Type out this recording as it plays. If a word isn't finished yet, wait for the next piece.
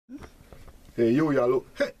Hey, yo, yalo.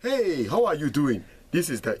 Hey, how are you doing? This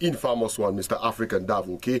is the infamous one, Mr. African Dav,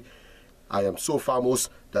 okay? I am so famous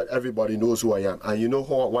that everybody knows who I am. And you know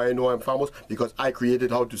why I know I'm famous? Because I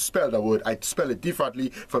created how to spell the word. I spell it differently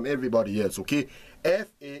from everybody else, okay?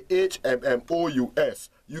 F-A-H-M-M-O-U-S.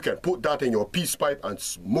 You can put that in your peace pipe and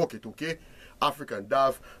smoke it, okay? African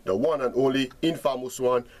Dav, the one and only infamous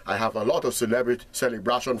one. I have a lot of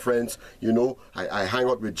celebration friends, you know. I hang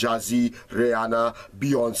out with Jazzy, Rihanna,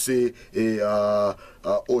 Beyonce,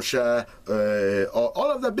 Osha,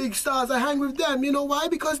 all of the big stars. I hang with them. You know why?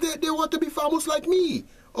 Because they want to be famous like me.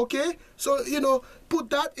 Okay? So, you know, put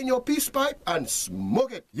that in your peace pipe and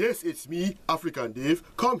smoke it. Yes, it's me, African Dave.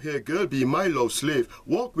 Come here, girl, be my love slave.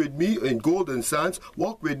 Walk with me in golden sands.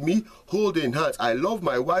 Walk with me, holding hands. I love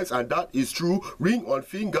my wives, and that is true. Ring on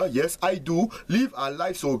finger, yes, I do. Live a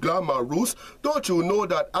life so glamorous. Don't you know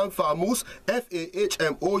that I'm famous?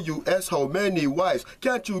 F-A-H-M-O-U-S, how many wives?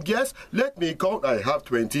 Can't you guess? Let me count, I have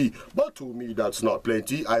 20. But to me, that's not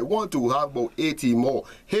plenty. I want to have about 80 more.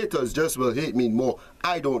 Haters just will hate me more.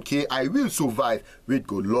 I don't care, I will survive with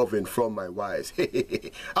good loving from my wives.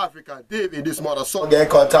 African Dave in this mother song. Get in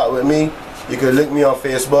contact with me. You can link me on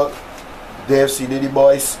Facebook, Dave C Diddy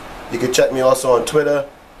Boys. You can check me also on Twitter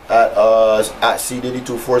at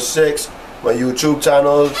CDiddy246. My YouTube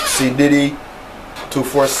channel,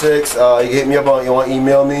 CDiddy246. You can hit me up on, you want to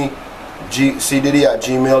email me,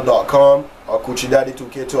 cdiddy@gmail.com or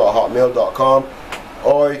coochidaddy2k2@hotmail.com.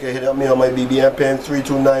 Or you can hit up me on my BBM pin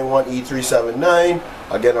 3291E379.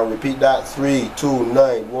 Again, I'll repeat that,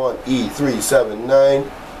 3291E379.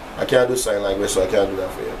 I can't do sign language, so I can't do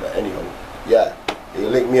that for you. But anyhow, yeah, you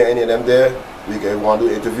can link me at any of them there. We can want to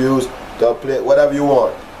do interviews, dub play, whatever you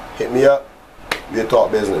want. Hit me up. We'll talk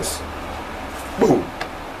business.